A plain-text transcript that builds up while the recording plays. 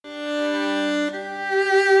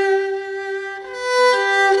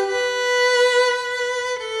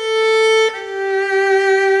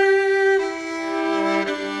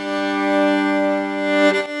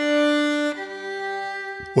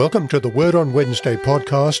Welcome to the Word on Wednesday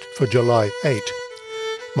podcast for July 8.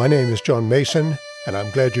 My name is John Mason, and I'm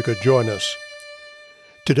glad you could join us.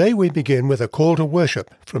 Today we begin with a call to worship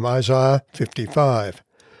from Isaiah 55,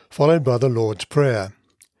 followed by the Lord's Prayer.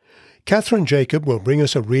 Catherine Jacob will bring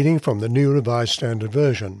us a reading from the New Revised Standard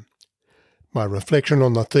Version. My reflection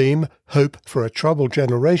on the theme, Hope for a Troubled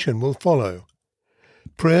Generation, will follow.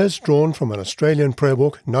 Prayers drawn from an Australian prayer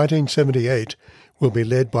book, 1978, will be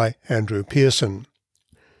led by Andrew Pearson.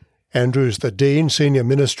 Andrew is the Dean, Senior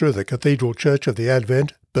Minister of the Cathedral Church of the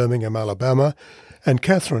Advent, Birmingham, Alabama, and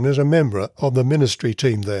Catherine is a member of the ministry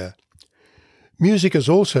team there. Music is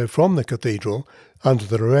also from the Cathedral, under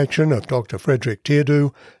the direction of Dr. Frederick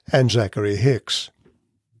Teardo and Zachary Hicks.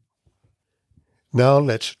 Now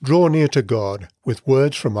let's draw near to God with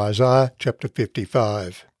words from Isaiah chapter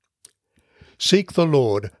 55. Seek the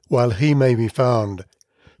Lord while he may be found.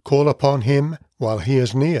 Call upon him while he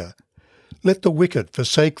is near. Let the wicked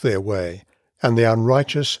forsake their way, and the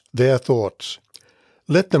unrighteous their thoughts.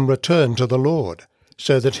 Let them return to the Lord,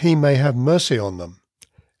 so that he may have mercy on them,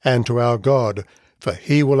 and to our God, for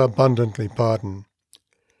he will abundantly pardon.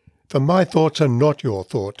 For my thoughts are not your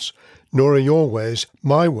thoughts, nor are your ways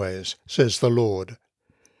my ways, says the Lord.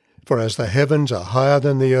 For as the heavens are higher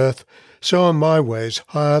than the earth, so are my ways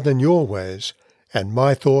higher than your ways, and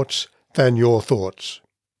my thoughts than your thoughts.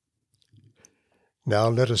 Now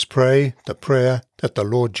let us pray the prayer that the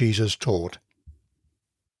Lord Jesus taught.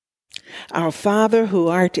 Our Father who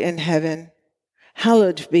art in heaven,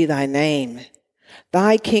 hallowed be thy name.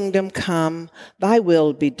 Thy kingdom come, thy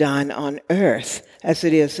will be done on earth as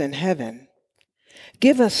it is in heaven.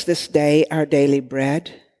 Give us this day our daily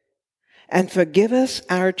bread, and forgive us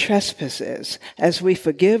our trespasses as we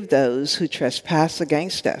forgive those who trespass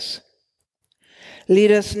against us.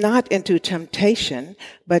 Lead us not into temptation,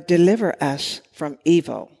 but deliver us from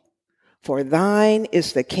evil. For thine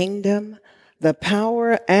is the kingdom, the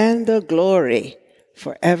power, and the glory,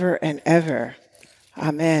 forever and ever.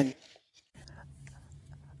 Amen.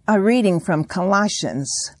 A reading from Colossians,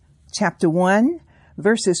 chapter 1,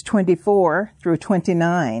 verses 24 through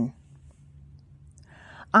 29.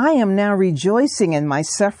 I am now rejoicing in my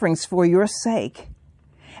sufferings for your sake,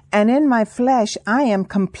 and in my flesh I am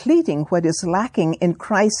completing what is lacking in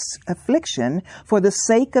Christ's affliction for the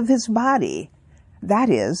sake of his body, that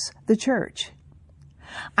is, the church.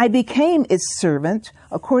 I became its servant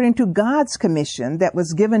according to God's commission that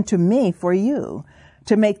was given to me for you,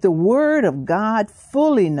 to make the word of God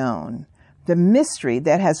fully known, the mystery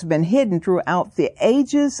that has been hidden throughout the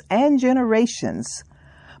ages and generations,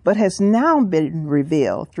 but has now been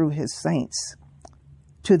revealed through his saints.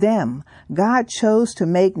 To them, God chose to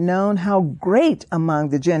make known how great among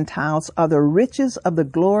the Gentiles are the riches of the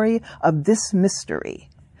glory of this mystery,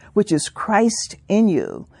 which is Christ in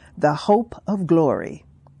you, the hope of glory.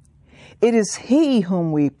 It is he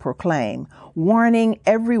whom we proclaim, warning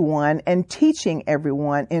everyone and teaching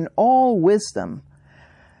everyone in all wisdom,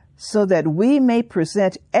 so that we may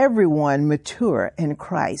present everyone mature in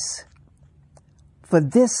Christ. For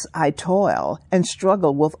this I toil and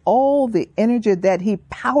struggle with all the energy that he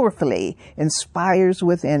powerfully inspires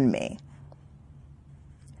within me.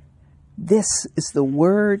 This is the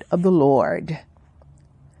word of the Lord.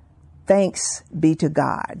 Thanks be to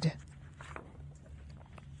God.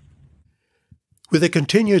 With the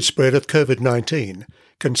continued spread of COVID-19,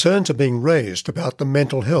 concerns are being raised about the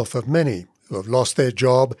mental health of many who have lost their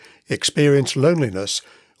job, experience loneliness,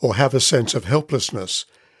 or have a sense of helplessness,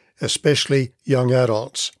 especially young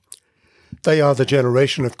adults. They are the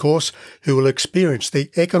generation, of course, who will experience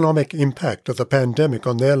the economic impact of the pandemic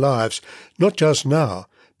on their lives, not just now,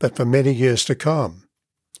 but for many years to come.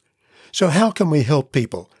 So how can we help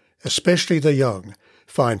people, especially the young,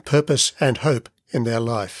 find purpose and hope in their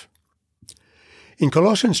life? In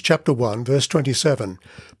Colossians chapter 1, verse 27,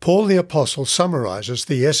 Paul the Apostle summarizes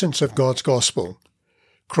the essence of God's gospel: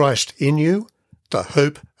 Christ in you, the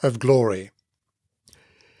hope of glory.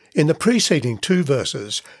 In the preceding 2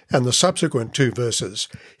 verses and the subsequent 2 verses,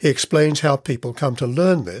 he explains how people come to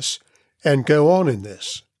learn this and go on in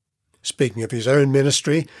this. Speaking of his own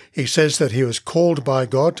ministry, he says that he was called by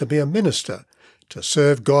God to be a minister, to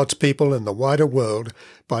serve God's people in the wider world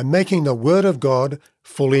by making the Word of God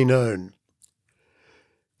fully known.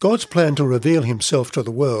 God's plan to reveal himself to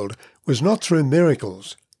the world was not through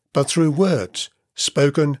miracles, but through words,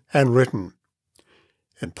 spoken and written.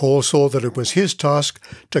 And Paul saw that it was his task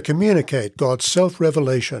to communicate God's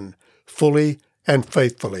self-revelation fully and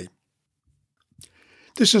faithfully.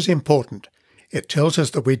 This is important. It tells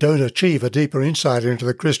us that we don't achieve a deeper insight into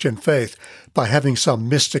the Christian faith by having some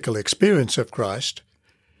mystical experience of Christ.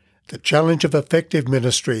 The challenge of effective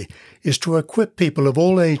ministry is to equip people of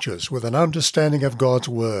all ages with an understanding of God's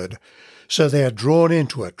Word, so they are drawn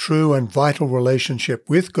into a true and vital relationship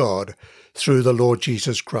with God through the Lord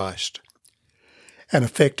Jesus Christ. An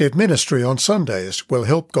effective ministry on Sundays will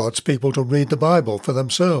help God's people to read the Bible for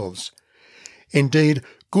themselves. Indeed,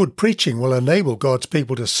 good preaching will enable God's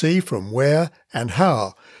people to see from where and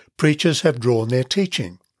how preachers have drawn their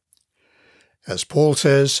teaching. As Paul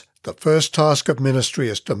says, the first task of ministry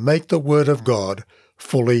is to make the Word of God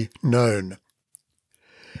fully known.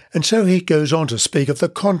 And so he goes on to speak of the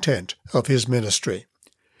content of his ministry.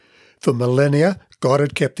 For millennia, God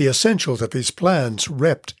had kept the essentials of his plans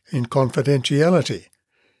wrapped in confidentiality.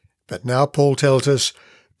 But now Paul tells us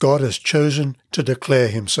God has chosen to declare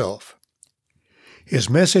himself. His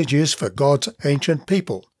message is for God's ancient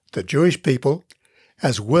people, the Jewish people,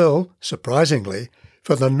 as well, surprisingly,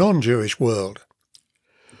 for the non-Jewish world.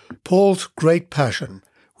 Paul's great passion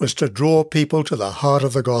was to draw people to the heart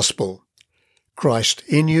of the gospel. Christ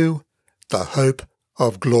in you, the hope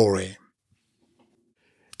of glory.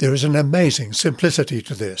 There is an amazing simplicity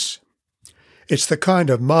to this. It's the kind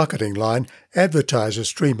of marketing line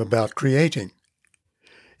advertisers dream about creating.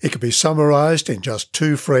 It can be summarized in just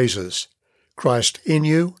 2 phrases, Christ in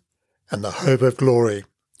you and the hope of glory.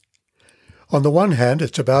 On the one hand,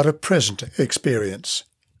 it's about a present experience,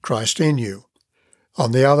 Christ in you.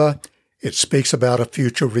 On the other, it speaks about a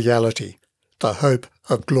future reality, the hope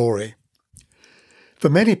of glory. For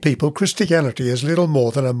many people, Christianity is little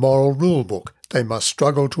more than a moral rule book they must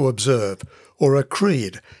struggle to observe, or a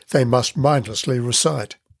creed they must mindlessly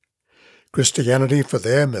recite. Christianity for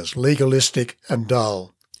them is legalistic and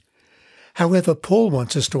dull. However, Paul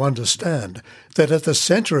wants us to understand that at the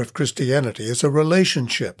center of Christianity is a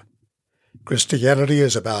relationship. Christianity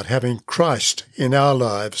is about having Christ in our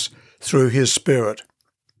lives through his Spirit.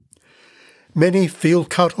 Many feel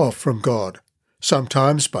cut off from God,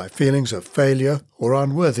 sometimes by feelings of failure or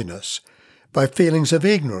unworthiness, by feelings of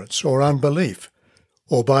ignorance or unbelief,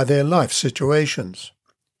 or by their life situations.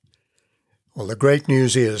 Well, the great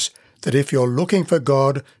news is that if you're looking for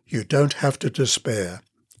God, you don't have to despair.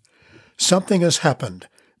 Something has happened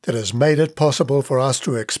that has made it possible for us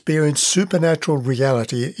to experience supernatural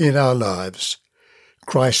reality in our lives,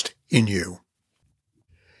 Christ in you.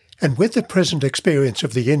 And with the present experience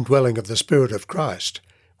of the indwelling of the Spirit of Christ,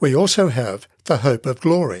 we also have the hope of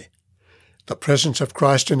glory. The presence of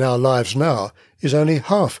Christ in our lives now is only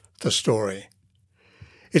half the story.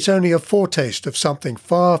 It's only a foretaste of something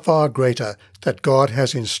far, far greater that God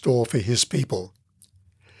has in store for his people.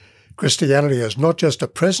 Christianity is not just a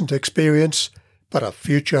present experience, but a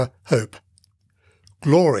future hope.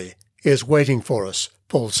 Glory is waiting for us,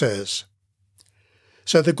 Paul says.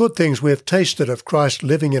 So the good things we have tasted of Christ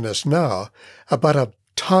living in us now are but a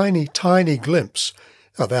tiny, tiny glimpse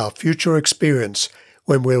of our future experience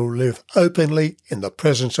when we'll live openly in the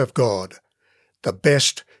presence of God. The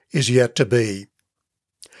best is yet to be.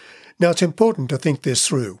 Now it's important to think this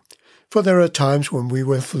through, for there are times when we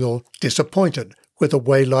will feel disappointed with the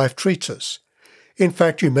way life treats us. In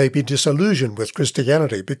fact, you may be disillusioned with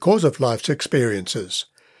Christianity because of life's experiences.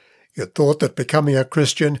 You thought that becoming a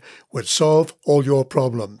Christian would solve all your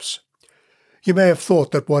problems. You may have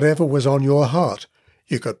thought that whatever was on your heart,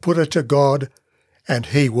 you could put it to God and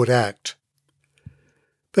he would act.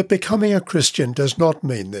 But becoming a Christian does not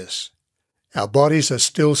mean this. Our bodies are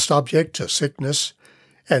still subject to sickness,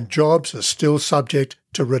 and jobs are still subject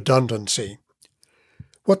to redundancy.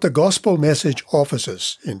 What the gospel message offers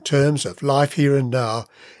us in terms of life here and now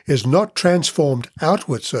is not transformed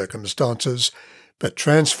outward circumstances, but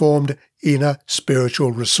transformed inner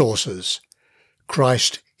spiritual resources.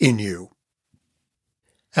 Christ in you.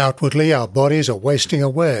 Outwardly, our bodies are wasting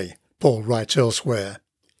away, Paul writes elsewhere.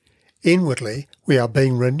 Inwardly, we are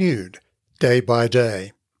being renewed day by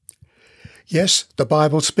day. Yes, the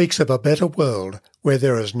Bible speaks of a better world where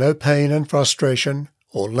there is no pain and frustration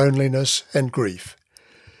or loneliness and grief.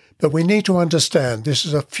 But we need to understand this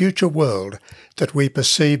is a future world that we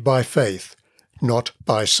perceive by faith, not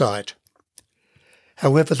by sight.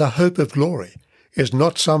 However, the hope of glory is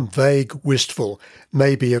not some vague, wistful,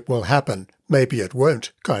 maybe it will happen, maybe it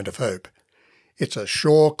won't kind of hope. It's a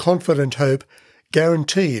sure, confident hope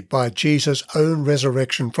guaranteed by Jesus' own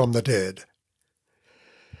resurrection from the dead.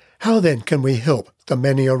 How then can we help the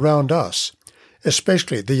many around us,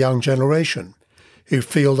 especially the young generation, who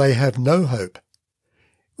feel they have no hope?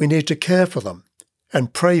 We need to care for them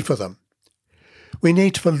and pray for them. We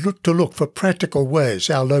need to look for practical ways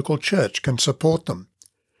our local church can support them.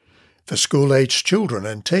 For school-aged children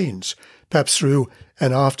and teens, perhaps through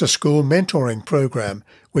an after-school mentoring program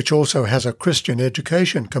which also has a Christian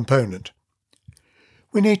education component.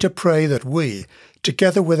 We need to pray that we,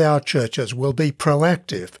 together with our churches, will be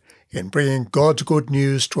proactive in bringing God's good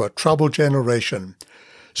news to a troubled generation,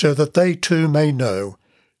 so that they too may know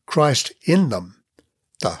Christ in them,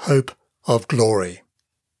 the hope of glory.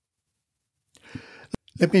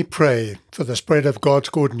 Let me pray for the spread of God's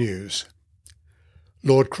good news.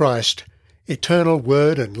 Lord Christ, eternal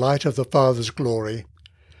Word and light of the Father's glory,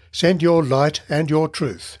 send your light and your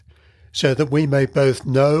truth, so that we may both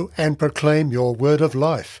know and proclaim your word of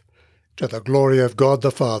life, to the glory of God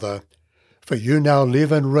the Father, for you now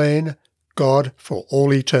live and reign, God, for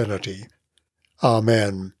all eternity.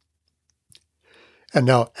 Amen. And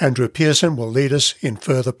now Andrew Pearson will lead us in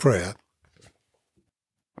further prayer.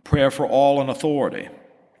 A prayer for all in authority.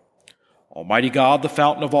 Almighty God, the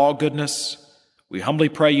fountain of all goodness, we humbly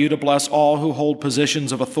pray you to bless all who hold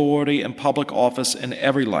positions of authority and public office in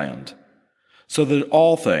every land, so that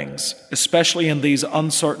all things, especially in these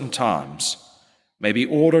uncertain times, may be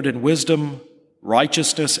ordered in wisdom,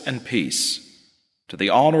 righteousness, and peace, to the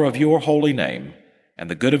honor of your holy name and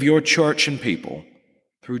the good of your church and people,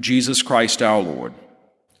 through Jesus Christ our Lord.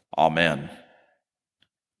 Amen.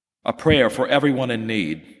 A prayer for everyone in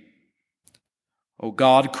need. O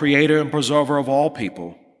God, creator and preserver of all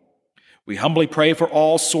people, we humbly pray for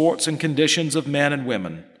all sorts and conditions of men and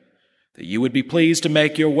women, that you would be pleased to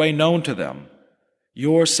make your way known to them,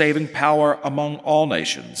 your saving power among all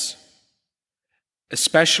nations.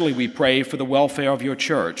 Especially we pray for the welfare of your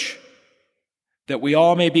church, that we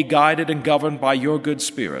all may be guided and governed by your good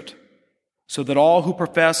Spirit, so that all who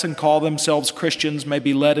profess and call themselves Christians may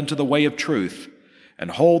be led into the way of truth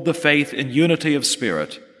and hold the faith in unity of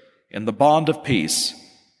spirit, in the bond of peace,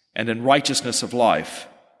 and in righteousness of life.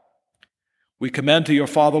 We commend to your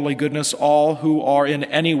fatherly goodness all who are in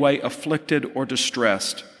any way afflicted or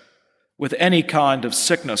distressed, with any kind of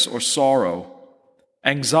sickness or sorrow,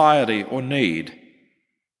 anxiety or need.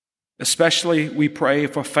 Especially we pray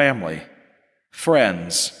for family,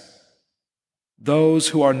 friends, those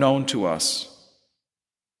who are known to us.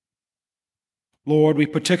 Lord, we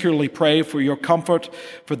particularly pray for your comfort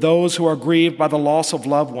for those who are grieved by the loss of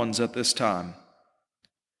loved ones at this time.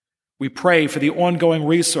 We pray for the ongoing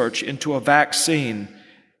research into a vaccine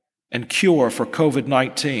and cure for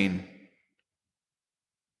COVID-19.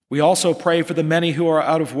 We also pray for the many who are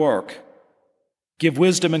out of work. Give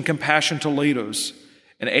wisdom and compassion to leaders,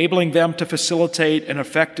 enabling them to facilitate an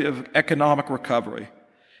effective economic recovery,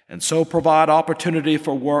 and so provide opportunity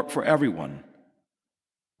for work for everyone.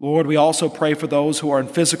 Lord, we also pray for those who are in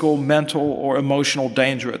physical, mental, or emotional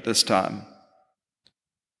danger at this time.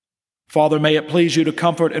 Father, may it please you to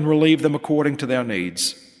comfort and relieve them according to their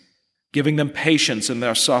needs, giving them patience in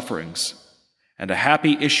their sufferings, and a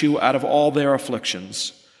happy issue out of all their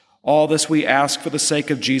afflictions. All this we ask for the sake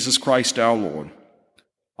of Jesus Christ our Lord.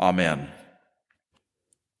 Amen.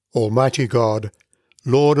 Almighty God,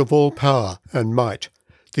 Lord of all power and might,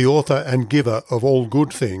 the author and giver of all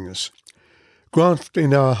good things, grant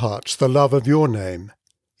in our hearts the love of your name,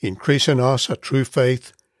 increase in us a true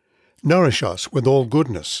faith, nourish us with all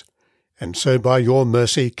goodness, and so by your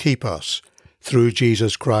mercy keep us, through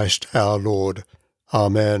Jesus Christ our Lord.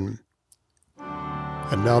 Amen.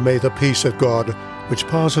 And now may the peace of God, which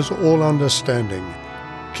passes all understanding,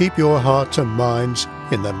 keep your hearts and minds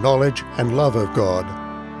in the knowledge and love of God,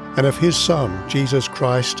 and of his Son, Jesus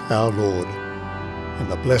Christ our Lord.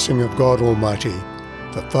 And the blessing of God Almighty,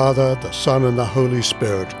 the Father, the Son, and the Holy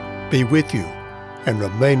Spirit, be with you and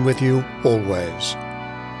remain with you always.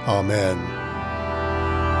 Amen.